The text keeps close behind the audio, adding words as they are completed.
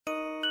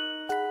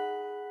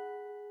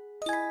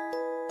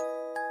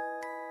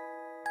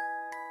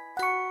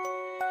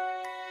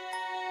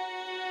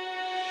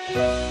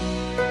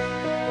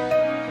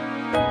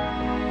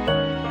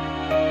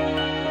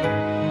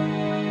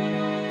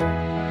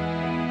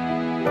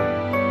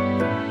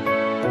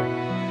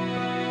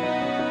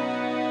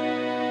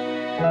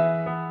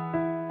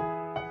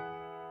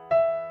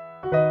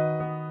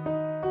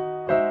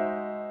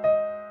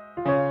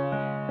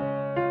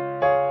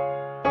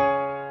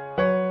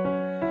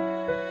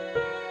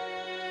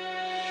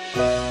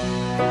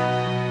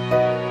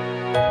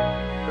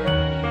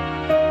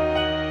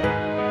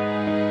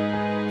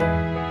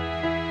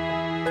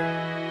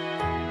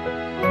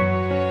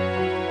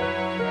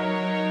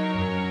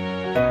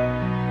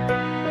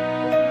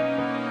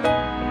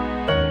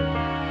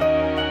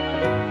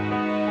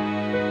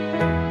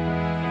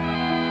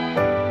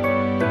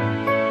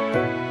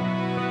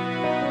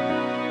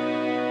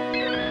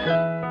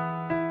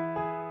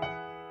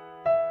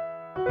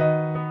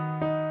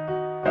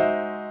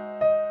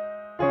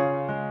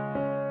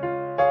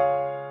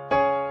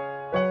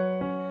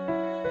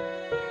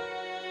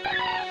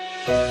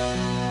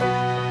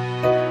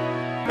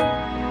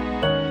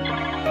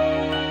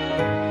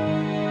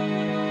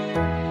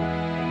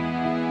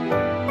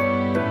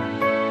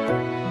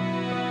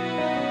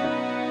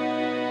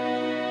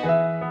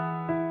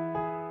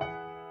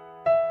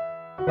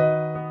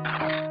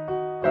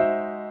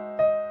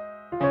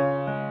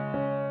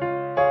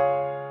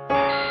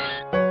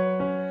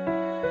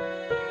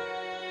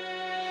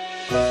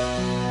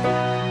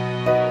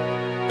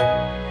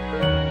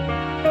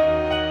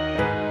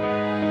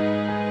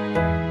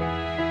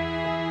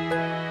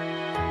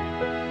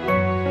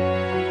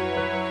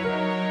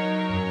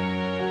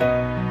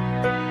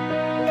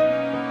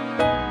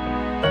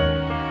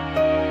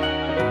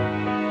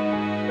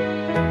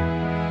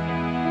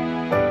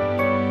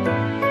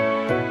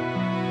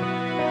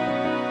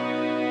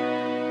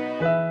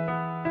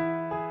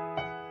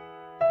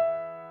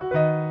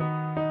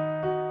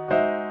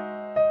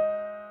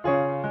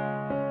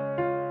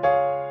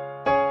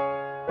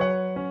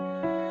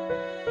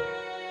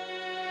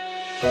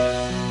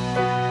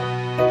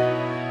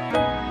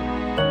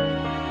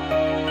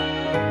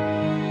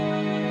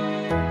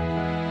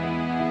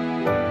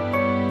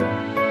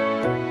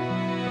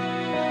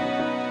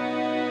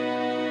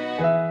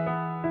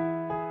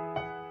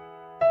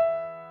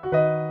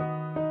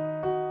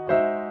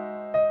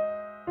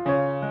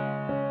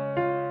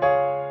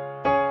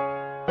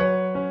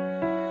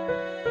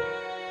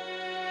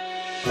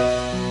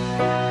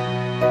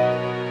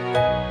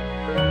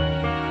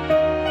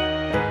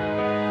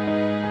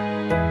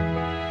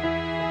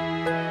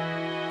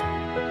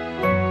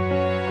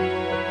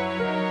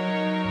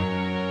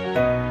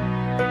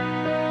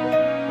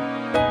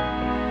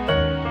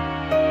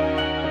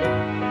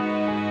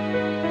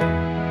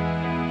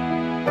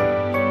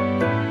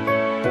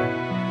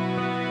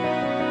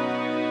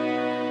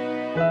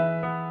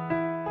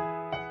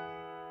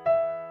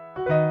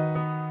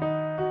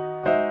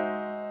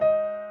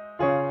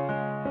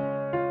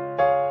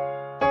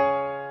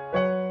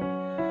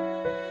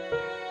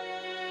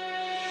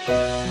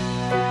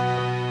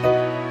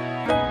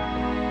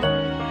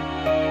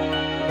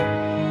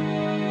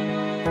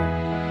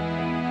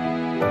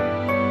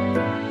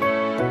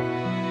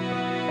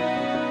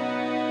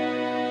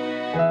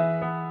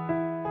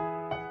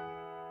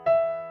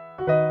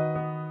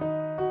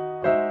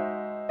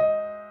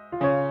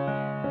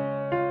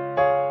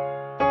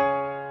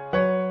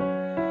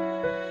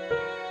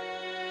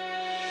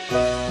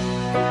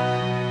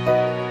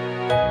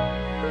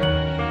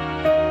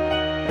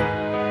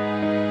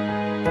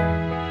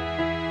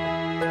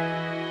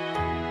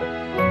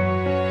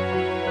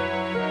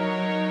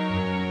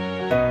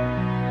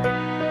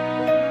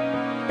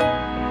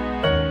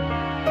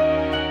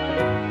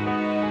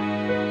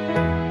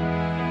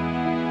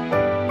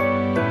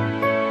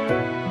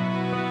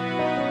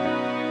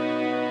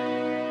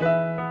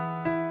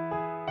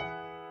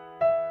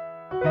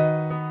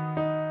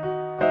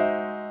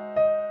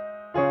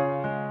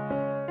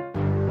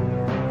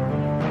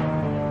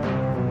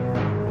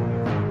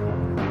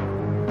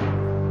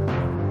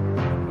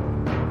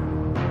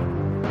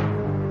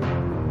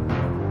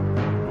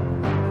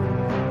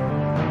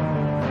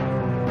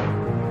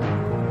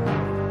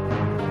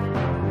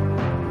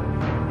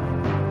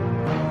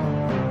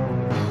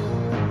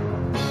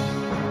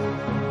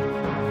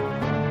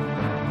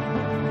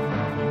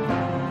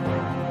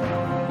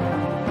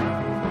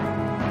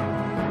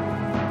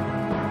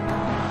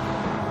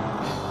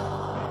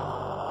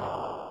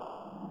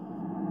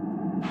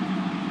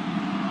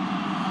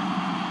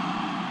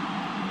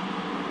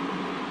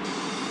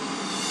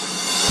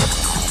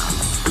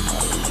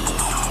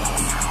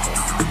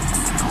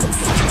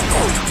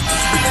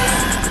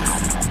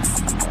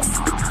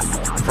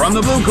From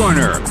the blue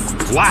corner,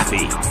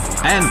 Flaaffy.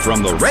 And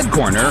from the red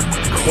corner,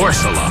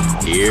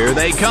 Corsola. Here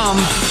they come.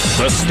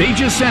 The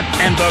stage is set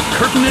and the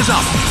curtain is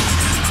up.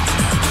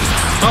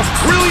 A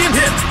brilliant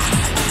hit.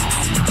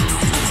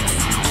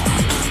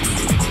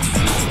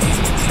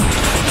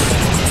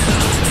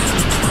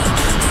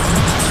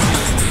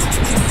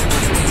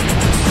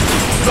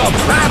 The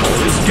battle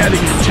is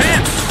getting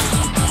intense.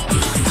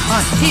 A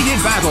heated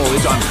battle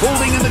is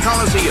unfolding in the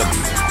Coliseum.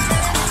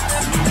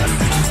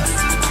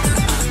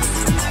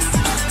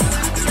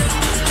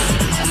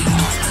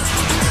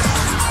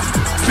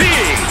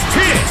 Big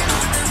hit!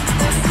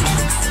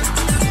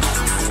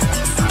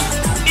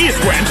 It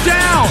went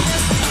down!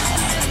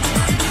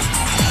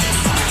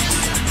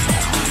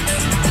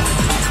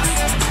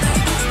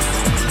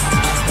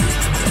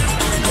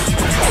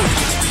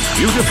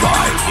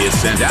 Beautifly is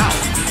sent out.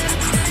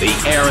 The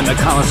air in the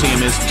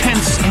Coliseum is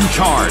tense and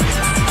charged.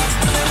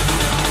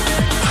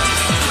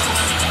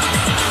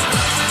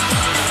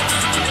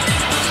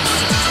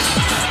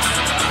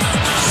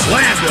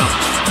 Slammed him.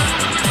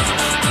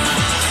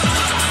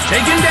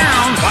 Taken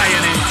down by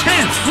an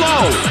intense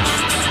blow.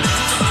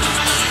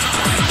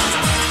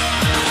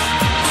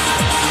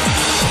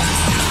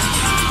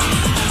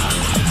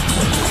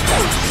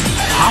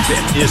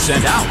 Hoppip is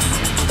sent out.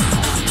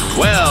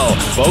 Well,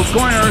 both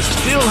corners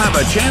still have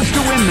a chance to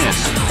win this.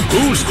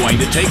 Who's going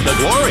to take the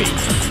glory?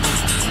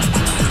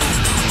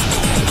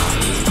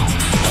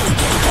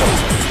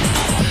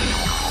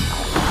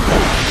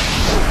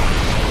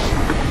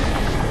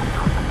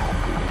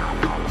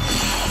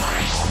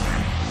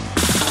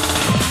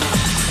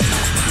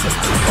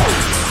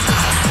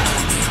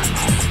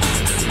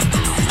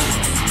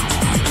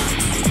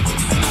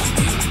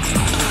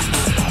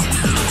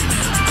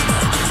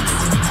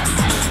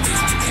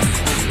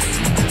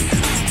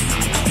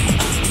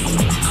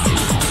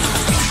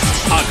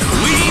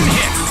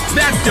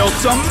 That dealt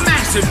some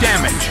massive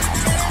damage.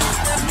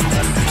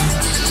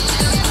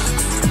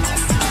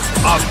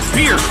 A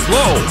fierce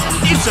blow.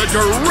 It's a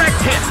direct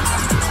hit.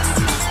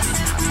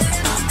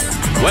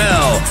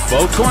 Well,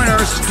 both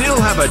corners still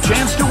have a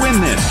chance to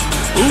win this.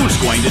 Who's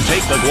going to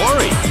take the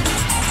glory?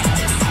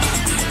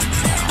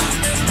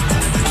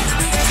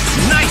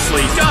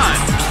 Nicely done.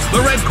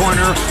 The red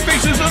corner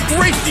faces a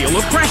great deal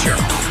of pressure.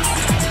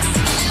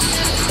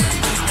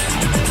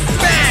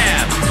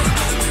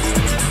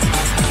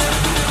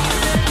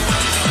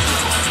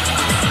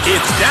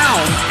 It's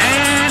down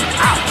and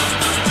out.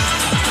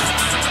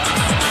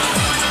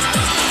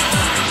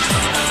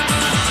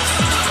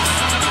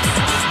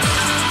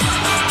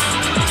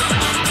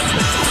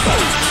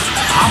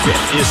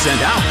 Hoppip is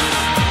sent out.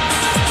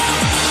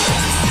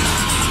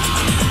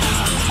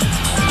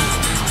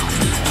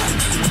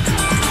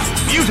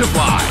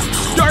 Beautifly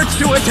starts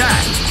to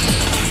attack.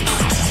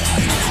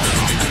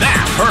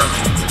 That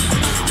hurt.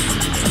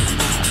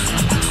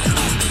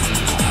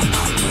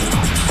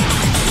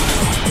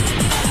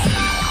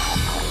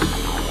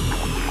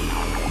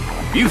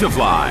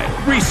 Beautifly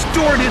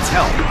restored its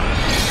health.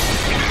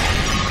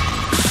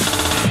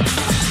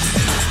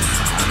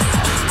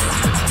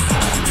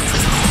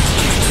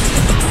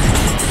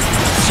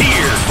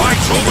 Seared by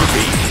Shoulder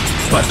Beat.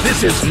 But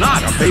this is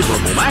not a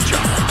favorable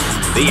matchup.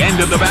 The end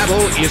of the battle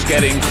is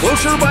getting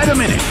closer by the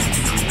minute.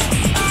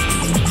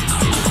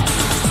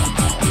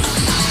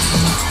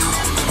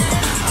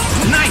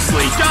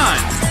 Nicely done.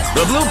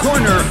 The blue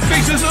corner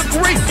faces a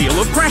great deal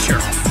of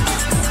pressure.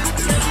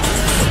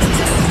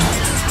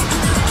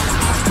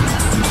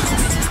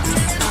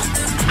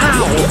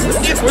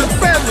 It was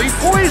badly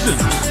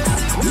poisoned!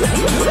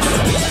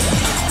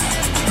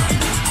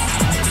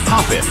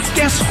 Hoppip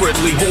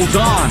desperately holds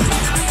on.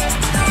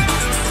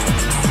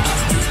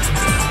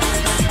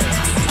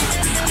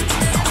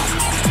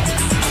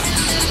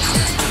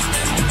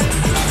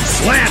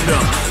 Slammed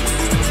him!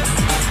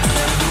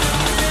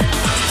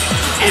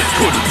 It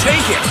couldn't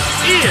take it!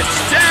 It's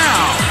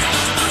down!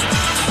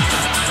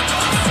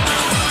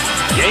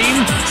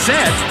 Game,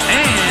 set,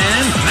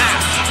 and match!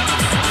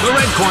 The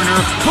red corner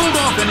pulled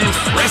off an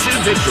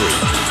impressive victory.